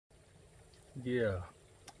Yeah.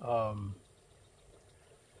 Um,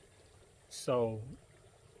 so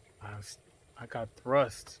I was, I got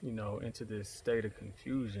thrust, into this state of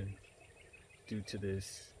confusion due to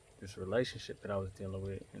this relationship that I was dealing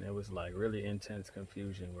with, and it was like really intense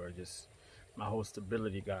confusion where just my whole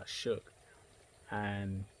stability got shook,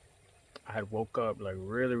 and I had woke up like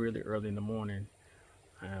really really early in the morning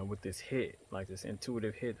with this hit, like this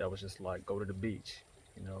intuitive hit that was just like go to the beach,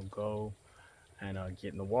 go and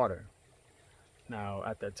get in the water. Now,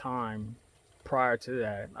 at that time, prior to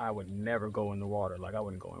that, I would never go in the water. Like, I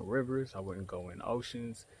wouldn't go in rivers, I wouldn't go in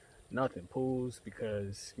oceans, nothing, pools,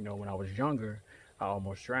 because, when I was younger, I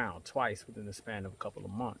almost drowned twice within the span of a couple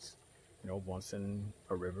of months, once in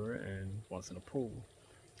a river and once in a pool.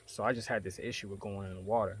 So I just had this issue with going in the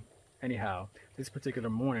water. Anyhow, this particular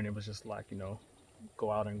morning, it was just like,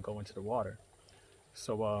 go out and go into the water.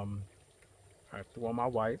 So I threw on my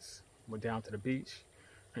whites, went down to the beach,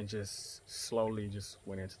 and just slowly just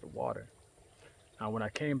went into the water. Now, when I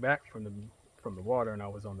came back from the water and I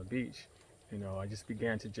was on the beach, I just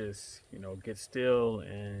began to just get still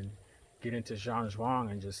and get into Zhang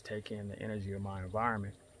Zhuang and just take in the energy of my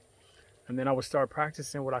environment. And then I would start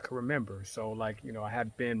practicing what I could remember. So, like, I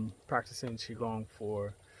had been practicing Qigong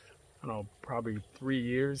for, I don't know, probably 3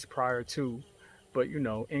 years prior to, but,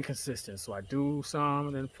 inconsistent. So I do some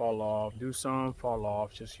and then fall off, do some, fall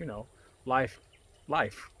off, just, life,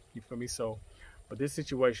 life. You feel me? So, but this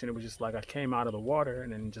situation, it was just like I came out of the water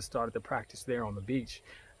and then just started to practice there on the beach.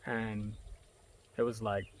 And it was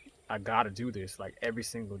like, I got to do this like every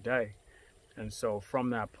single day. And so from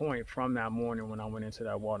that point, from that morning when I went into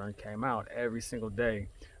that water and came out, every single day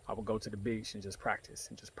I would go to the beach and just practice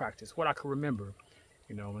what I could remember,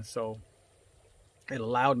 And so it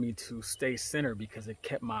allowed me to stay centered because it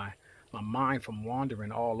kept my mind from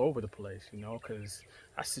wandering all over the place, because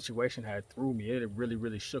that situation had threw me. It really,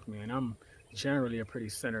 really shook me. And I'm generally a pretty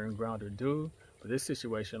centered and grounded dude, but this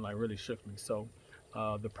situation like really shook me. So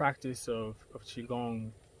the practice of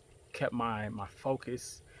Qigong kept my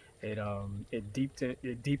focus. It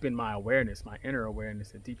deepened my awareness, my inner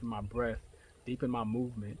awareness. It deepened my breath, deepened my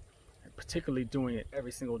movement, and particularly doing it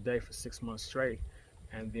every single day for 6 months straight.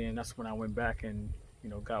 And then that's when I went back and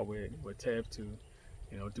got with Tev to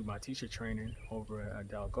do my teacher training over at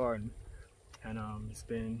Dow Garden, and it's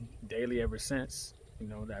been daily ever since.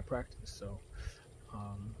 That practice. So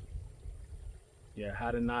um, yeah,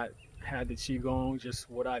 had I not had the qigong, just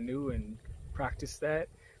what I knew and practiced that,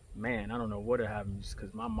 man, I don't know what had happened just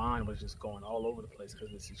because my mind was just going all over the place because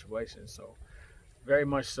of the situation. So very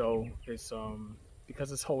much so, it's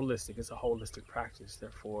because it's holistic. It's a holistic practice.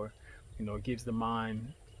 Therefore, it gives the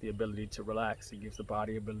mind the ability to relax. It gives the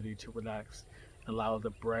body ability to relax, allow the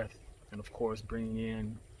breath, and of course, bringing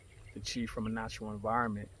in the chi from a natural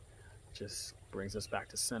environment just brings us back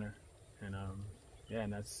to center. And yeah, in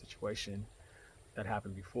that situation that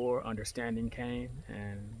happened before, understanding came,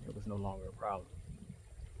 and it was no longer a problem.